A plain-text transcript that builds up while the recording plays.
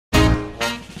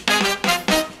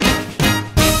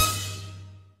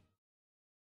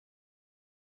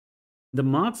The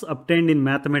marks obtained in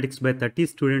mathematics by 30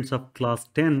 students of class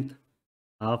 10th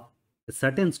of a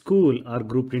certain school are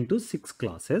grouped into 6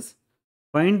 classes.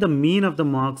 Find the mean of the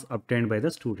marks obtained by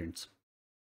the students.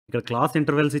 ఇక్కడ class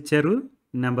intervals ఇచ్చారు,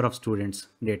 number of students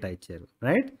data ఇచ్చారు,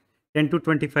 right? 10 to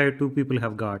 25 2 people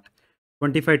have got,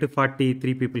 25 to 40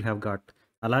 3 people have got.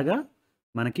 అలాగా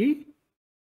మనకి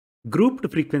grouped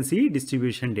frequency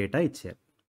distribution data ఇచ్చారు,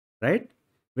 right?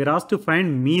 We are asked to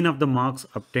find mean of the marks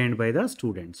obtained by the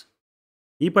students.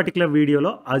 ఈ particular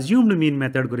వీడియోలో assumed mean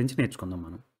method గురించి నేర్చుకుందాం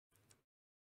మనం.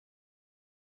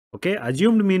 Okay,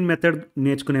 assumed mean method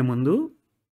నేర్చుకునే ముందు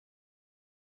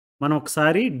మనం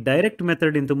ఒకసారి డైరెక్ట్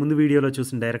మెథడ్, ఇంతకుముందు వీడియోలో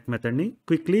చూసిన డైరెక్ట్ మెథడ్ని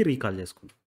క్విక్లీ రీకాల్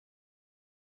చేసుకుందాం.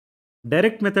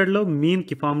 డైరెక్ట్ మెథడ్లో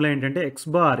మీన్కి ఫార్ములా ఏంటంటే X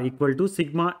bar equal to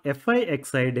sigma f i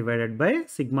xi divided by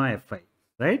sigma f i,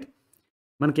 right?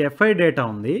 మనకి ఎఫ్ఐ డేటా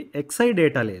ఉంది, ఎక్స్ఐ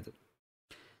డేటా లేదు.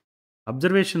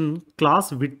 అబ్జర్వేషన్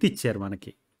క్లాస్ విడ్త్ ఇచ్చారు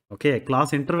మనకి, ఓకే,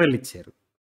 క్లాస్ ఇంటర్వెల్ ఇచ్చారు.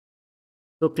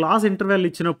 సో క్లాస్ ఇంటర్వెల్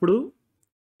ఇచ్చినప్పుడు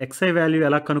ఎక్స్ఐ వాల్యూ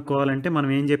ఎలా కనుక్కోవాలంటే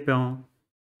మనం ఏం చెప్పాం,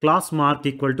 class mark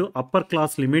equal to upper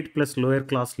class limit plus lower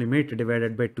class limit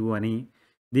divided by 2 అని.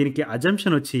 దీనికి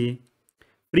అజంప్షన్ వచ్చి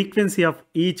frequency of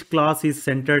each class is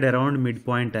centred around mid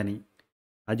point అని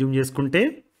అజ్యూమ్ చేసుకుంటే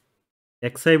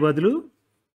ఎక్స్ఐ బదులు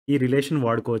ఈ రిలేషన్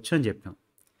వాడుకోవచ్చు అని చెప్పాం.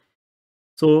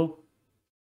 So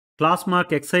class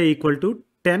mark xi equal to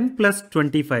 10 plus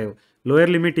 25. Lower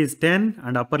limit is 10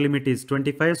 and upper limit is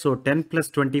 25. So 10 plus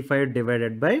 25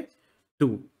 divided by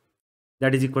 2.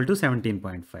 That is equal to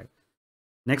 17.5.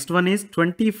 Next one is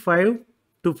 25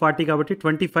 to 40 kabatti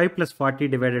 25 plus 40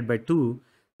 divided by 2.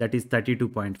 That is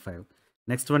 32.5.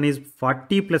 Next one is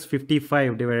 40 plus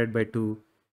 55 divided by 2.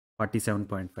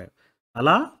 47.5.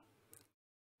 అలా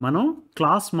మనం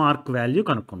class mark value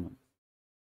కనుక్కున్నాం,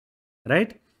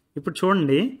 right? ఇప్పుడు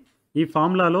చూడండి, ఈ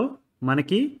ఫార్ములాలో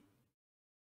మనకి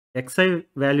xi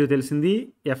value తెలిసింది,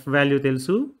 F value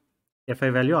తెలుసు, f i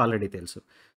value already తెలుసు.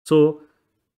 So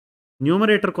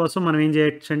numerator కోసం మనం ఏం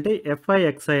చేయొచ్చు అంటే ఎఫ్ఐ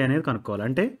ఎక్స్ఐ అనేది కనుక్కోవాలి.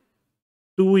 అంటే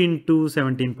 2 into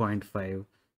 17.5,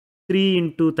 3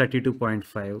 into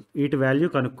 32.5 వీటి వాల్యూ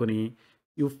కనుక్కొని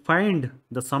you find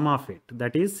the sum of it,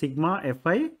 that is sigma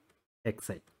f i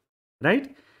xi, right?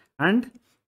 And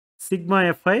sigma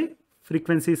f i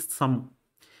frequency some.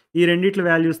 ఈ రెండిట్ల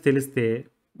వాల్యూస్ తెలిస్తే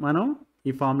మనం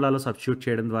ఈ ఫార్ములాలో సబ్స్టిట్యూట్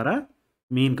చేయడం ద్వారా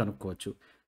మీన్ కనుక్కోవచ్చు.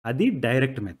 అది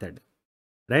direct method,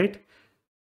 right?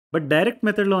 But direct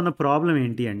మెథడ్లో ఉన్న ప్రాబ్లం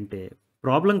ఏంటి అంటే,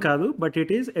 ప్రాబ్లం కాదు but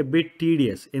it is a bit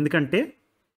tedious. ఎందుకంటే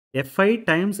ఎఫ్ఐ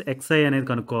టైమ్స్ ఎక్స్ఐ అనేది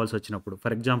కనుక్కోవాల్సి వచ్చినప్పుడు,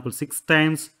 ఫర్ ఎగ్జాంపుల్ 6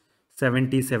 times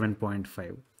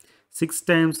 77.5, 6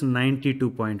 times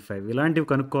 92.5 ఇలాంటివి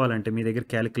కనుక్కోవాలంటే మీ దగ్గర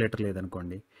క్యాలిక్యులేటర్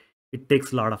లేదనుకోండి, it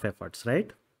takes lot of efforts,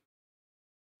 right?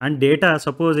 And data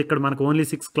suppose ఇక్కడ మనకు ఓన్లీ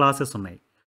 6 క్లాసెస్ ఉన్నాయి,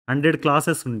 100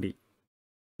 క్లాసెస్ ఉండి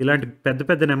ఇలాంటి పెద్ద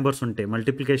పెద్ద నెంబర్స్ ఉంటే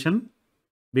multiplication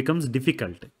becomes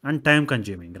difficult and time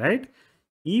consuming, right?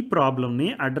 ఈ ప్రాబ్లమ్ని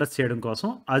అడ్రస్ చేయడం కోసం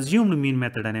అజ్యూమ్డ్ మీన్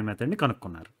మెథడ్ అనే మెథడ్ని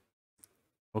కనుక్కున్నారు.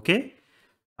 ఓకే,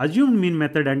 అజ్యూమ్డ్ మీన్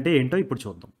మెథడ్ అంటే ఏంటో ఇప్పుడు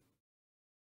చూద్దాం.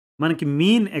 మనకి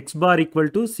mean X bar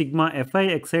equal to sigma f i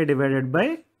xi divided by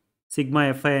sigma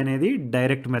f i అనేది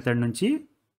డైరెక్ట్ మెథడ్ నుంచి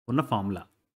ఉన్న ఫార్ములా,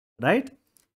 రైట్?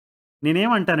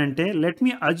 నేనేమంటానంటే let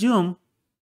me assume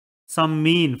some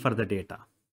mean for the data.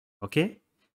 Okay,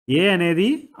 ఏ అనేది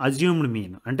అజ్యూమ్డ్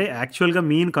మీన్, అంటే యాక్చువల్గా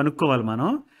మీన్ కనుక్కోవాలి మనం,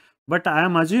 but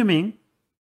I'm assuming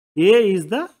A is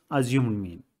the assumed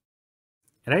mean,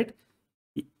 right?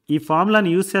 ఈ ఫార్ములాని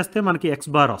యూజ్ చేస్తే మనకి ఎక్స్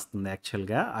బార్ వస్తుంది,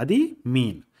 యాక్చువల్గా అది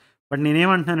మీన్. బట్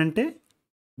నేనేమంటున్నానంటే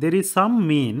there is some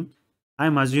mean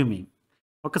I'm assuming.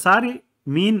 ఒకసారి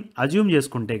మీన్ అజ్యూమ్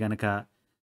చేసుకుంటే కనుక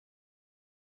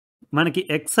మనకి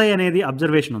ఎక్స్ఐ అనేది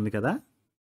అబ్జర్వేషన్ ఉంది కదా,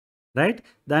 రైట్?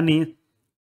 దాన్ని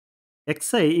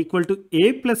xi equal to A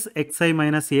plus xi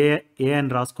minus ఏ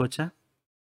అని రాసుకోవచ్చా?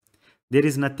 There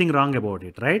is nothing wrong about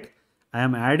it, right?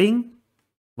 I'm adding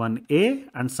 1a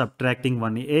and subtracting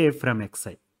 1a from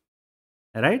xi,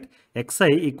 right?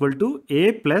 Xi equal to A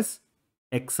plus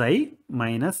xi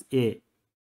minus A,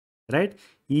 right?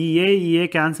 ఈ ఏ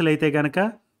cancel అయితే కనుక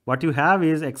what you have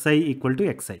is xi equal to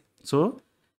xi. So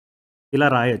ఇలా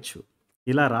రాయొచ్చు.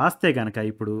 ఇలా రాస్తే కనుక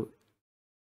ఇప్పుడు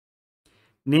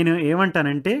నేను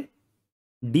ఏమంటానంటే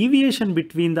deviation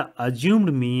between the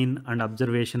assumed mean and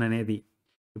observation అనేది,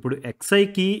 ఇప్పుడు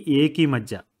ఎక్స్ఐకి ఏకి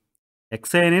మధ్య,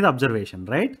 ఎక్స్ఐ అనేది అబ్జర్వేషన్,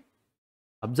 రైట్?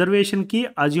 అబ్జర్వేషన్కి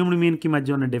అజ్యూమ్డ్ మీన్కి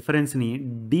మధ్య ఉన్న డిఫరెన్స్ని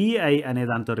డిఐ అనే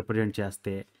దాంతో రిప్రజెంట్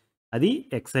చేస్తే అది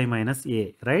ఎక్స్ఐ మైనస్ ఏ,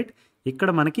 రైట్? ఇక్కడ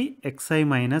మనకి ఎక్స్ఐ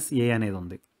మైనస్ ఏ అనేది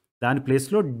ఉంది, దాని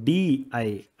ప్లేస్లో డిఐ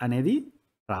అనేది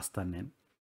రాస్తాను నేను.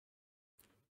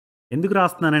 ఎందుకు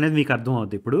రాస్తున్నాను అనేది మీకు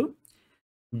అర్థమవుద్ది. ఇప్పుడు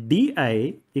DI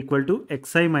equal to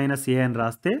xi minus ఏ అని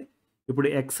రాస్తే ఇప్పుడు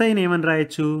ఎక్స్ఐని ఏమని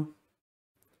రాయొచ్చు,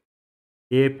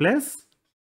 ఏ ప్లస్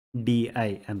డిఐ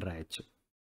అని రాయొచ్చు,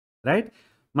 రైట్?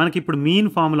 మనకి ఇప్పుడు మీన్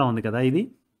ఫార్ములా ఉంది కదా, ఇది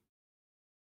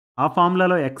ఆ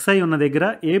ఫార్ములాలో ఎక్స్ఐ ఉన్న దగ్గర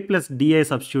ఏ ప్లస్ డిఐ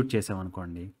సబ్స్టిట్యూట్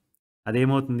చేసామనుకోండి,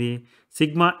 అదేమవుతుంది?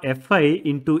 Sigma f i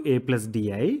into A plus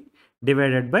DI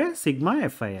divided by sigma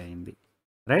f i అయింది,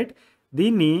 రైట్?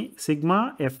 దీన్ని sigma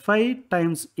f i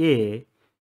times A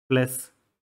plus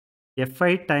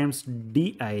f i times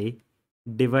DI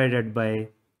divided by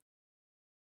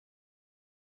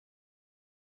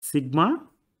sigma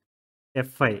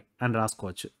f i అని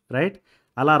రాసుకోవచ్చు, రైట్?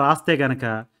 అలా రాస్తే కనుక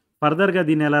ఫర్దర్గా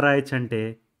దీన్ని ఎలా రాయొచ్చు అంటే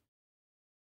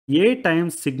ఏ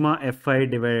times sigma f i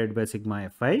divided by sigma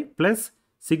f i plus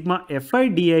sigma f i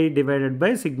DI divided by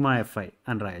sigma f i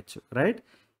అని రాయొచ్చు, రైట్?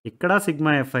 ఇక్కడ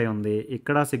సిగ్మా ఎఫ్ఐ ఉంది,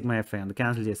 ఇక్కడ సిగ్మా ఎఫ్ఐ ఉంది,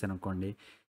 క్యాన్సిల్ చేశాను అనుకోండి.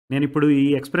 నేను ఇప్పుడు ఈ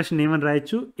ఎక్స్ప్రెషన్ ఏమని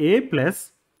రాయొచ్చు? ఏ plus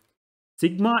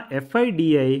sigma f i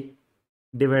DI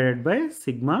divided by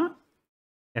sigma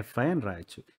f i అని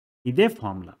రాయొచ్చు. ఇదే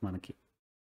ఫార్ములా మనకి.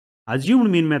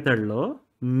 అజ్యూమ్డ్ మీన్ మెథడ్లో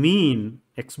mean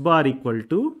X bar equal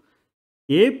to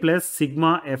a plus sigma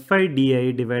fi di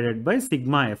divided by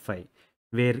sigma fi,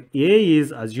 where a is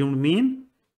assumed mean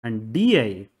and di,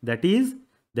 that is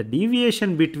the deviation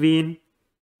between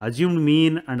assumed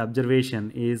mean and observation,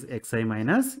 is xi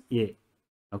minus a.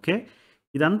 Okay,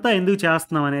 ఇదంతా ఎందుకు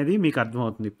చేస్తున్నాం అనేది మీకు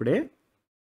అర్థమవుతుంది. ఇప్పుడే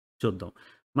చూద్దాం.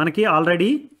 మనకి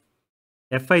already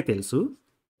fi తెలుసు,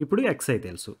 ఇప్పుడు xi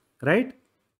తెలుసు, రైట్?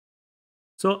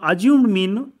 సో అజ్యూమ్డ్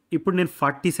మీన్ ఇప్పుడు నేను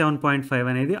 47.5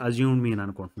 అనేది అజ్యూమ్డ్ మీన్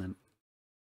అనుకుంటున్నాను.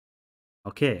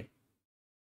 ఓకే,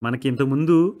 మనకి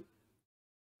ఇంతకుముందు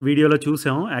వీడియోలో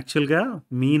చూసాం, యాక్చువల్గా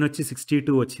మీన్ వచ్చి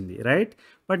 62 వచ్చింది, రైట్?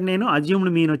 బట్ నేను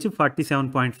అజ్యూమ్డ్ మీన్ వచ్చి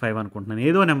 47.5 అనుకుంటున్నాను.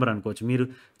 ఏదో నెంబర్ అనుకోవచ్చు, మీరు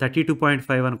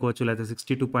 32.5 అనుకోవచ్చు, లేకపోతే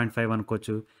 62.5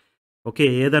 అనుకోవచ్చు. Okay,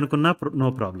 ఏదనుకున్నా no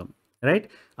problem, right?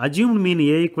 Assumed mean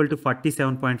A equal to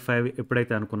 47.5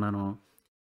 ఎప్పుడైతే అనుకున్నానో,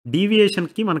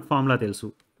 డీవియేషన్కి మనకు ఫార్ములా తెలుసు,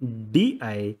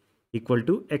 DI equal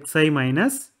to xi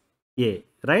minus A,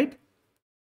 right?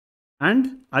 And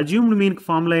assumed మీన్కి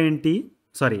formula ఏంటి?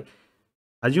 సారీ,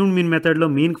 అజ్యూమ్డ్ మీన్ మెథడ్లో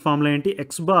మీన్కి ఫార్ములా ఏంటి?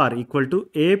 X bar equal to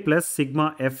A plus sigma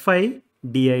f i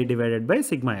DI divided by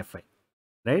sigma f i,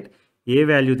 right? A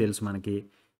value తెలుసు మనకి,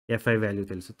 f i value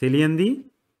తెలుసు, తెలియంది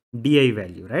DI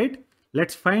value, right?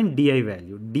 Let's find DI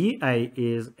value. DI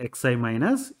is xi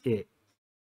minus A,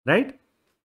 right?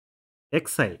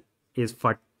 Xi is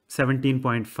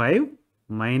 17.5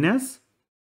 minus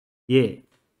a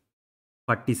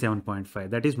 47.5,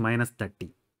 that is minus 30,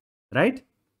 right?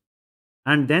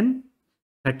 And then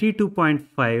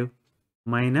 32.5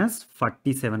 minus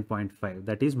 47.5,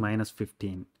 that is minus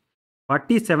 15.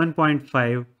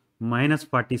 47.5 minus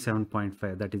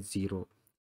 47.5, that is 0.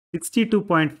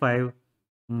 62.5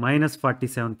 minus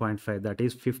 47.5, that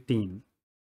is 15,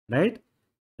 right?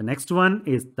 The next one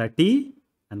is 30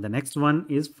 and the next one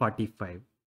is 45,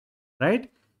 right?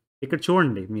 ఇక్కడ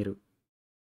చూడండి మీరు,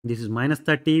 this is minus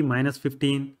 30, minus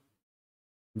 15,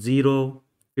 0,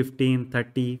 15,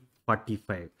 30,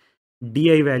 45.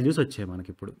 DI values వచ్చాయి మనకి.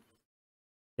 ఇప్పుడు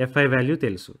f i value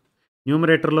తెలుసు.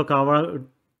 న్యూమరేటర్లో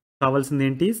కావాల్సింది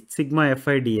ఏంటి? సిగ్మా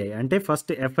ఎఫ్ఐ డిఐ, అంటే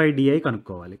ఫస్ట్ ఎఫ్ఐ డిఐ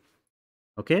కనుక్కోవాలి.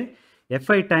 Okay,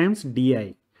 f i times DI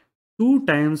 2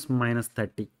 times minus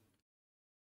 30,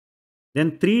 then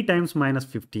 3 times minus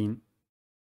 15,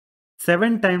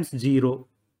 7 times 0,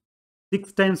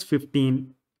 6 times 15,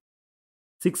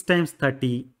 6 times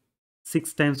 30,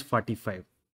 6 times 45,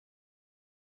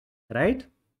 right?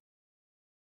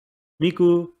 మీకు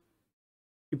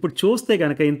ఇప్పుడు చూస్తే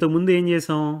కనుక ఇంతకుముందు ఏం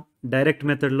చేసాం? డైరెక్ట్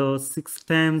మెథడ్లో 6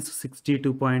 times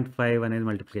 62.5 అనేది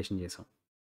మల్టిప్లికేషన్ చేసాం,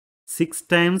 6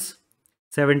 times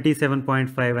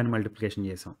 77.5 అని మల్టిప్లికేషన్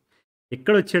చేసాం.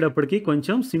 ఇక్కడ వచ్చేటప్పటికి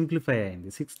కొంచెం సింప్లిఫై అయింది.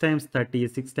 6 times 30,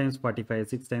 6 times 45,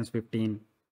 6 times 15,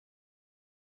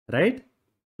 right?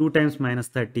 2 times minus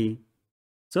 30.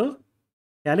 So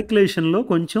క్యాలిక్యులేషన్లో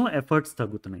కొంచెం ఎఫర్ట్స్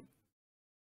తగ్గుతున్నాయి,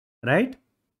 రైట్?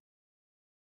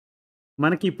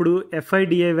 మనకి ఇప్పుడు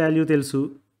ఎఫ్ఐడిఐ వాల్యూ తెలుసు.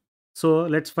 So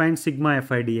let's find sigma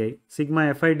ఎఫ్ఐడిఐ. Sigma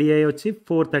ఎఫ్ఐడిఐ వచ్చి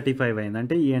 435 అయింది.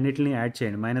 అంటే ఈ అన్నిటిని యాడ్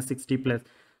చేయండి. -60 plus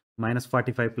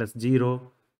 -45 plus 0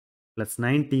 plus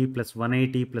 90 plus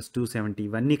 180 plus 270,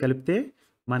 ఇవన్నీ కలిపితే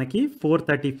మనకి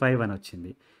 435 అని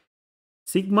వచ్చింది.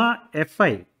 సిగ్మా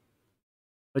ఎఫ్ఐ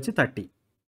వచ్చి 30,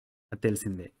 అది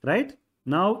తెలిసిందే, right?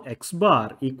 Now X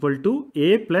bar equal to A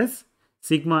plus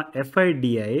sigma f i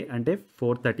DI అంటే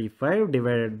 435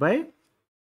 డివైడెడ్ బై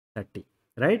 30,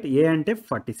 రైట్? ఏ అంటే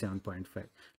 47.5.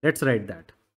 Let's write that.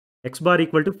 X bar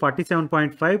equal to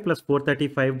 47.5 plus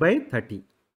 435 by 30,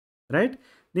 right?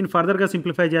 దీన్ని ఫర్దర్గా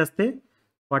సింప్లిఫై చేస్తే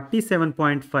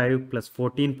 47.5 plus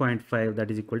 14.5,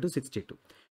 that is equal to 62.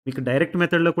 మీకు direct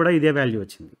మెథడ్లో కూడా ఇదే value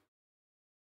వచ్చింది.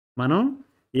 మనం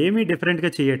ఏమీ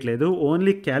డిఫరెంట్‌గా చేయట్లేదు.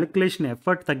 ఓన్లీ క్యాలిక్యులేషన్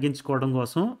ఎఫర్ట్ తగ్గించుకోవడం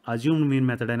కోసం అజ్యూమ్డ్ మీన్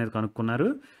మెథడ్ అనేది కనుక్కున్నారు.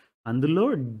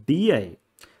 అందులో DI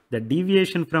the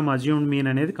deviation from assumed mean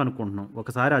అనేది కనుక్కుంటున్నాం.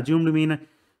 ఒకసారి అజ్యూమ్డ్ మీన్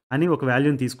అని ఒక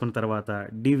వాల్యూని తీసుకున్న తర్వాత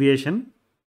డీవియేషన్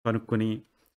కనుక్కొని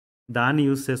దాన్ని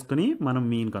యూజ్ చేసుకొని మనం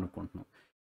మీన్ కనుక్కుంటున్నాం.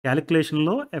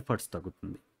 క్యాలిక్యులేషన్‌లో ఎఫర్ట్స్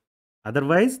తగ్గుతుంది.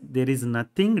 Otherwise there is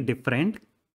nothing different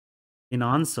in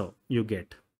answer you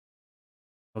get.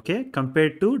 Okay.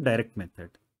 Compared to direct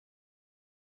method.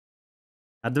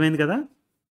 అర్థమైంది కదా?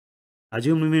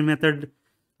 అజ్యూమ్డ్ మీన్ మెథడ్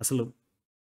అసలు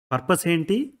పర్పస్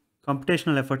ఏంటి?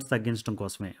 కంప్యుటేషనల్ ఎఫర్ట్స్ తగ్గించడం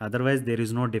కోసమే. Otherwise there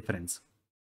is no difference.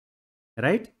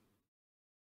 Right?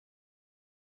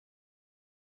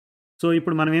 So,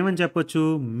 ఇప్పుడు మనం ఏమని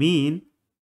చెప్పొచ్చు? Mean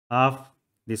of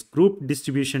this group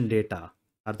distribution data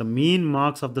are the mean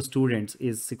marks of the students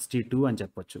is 62 అని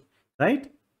చెప్పొచ్చు. Right?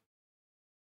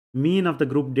 Mean of the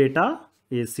group data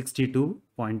is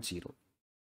 62.0.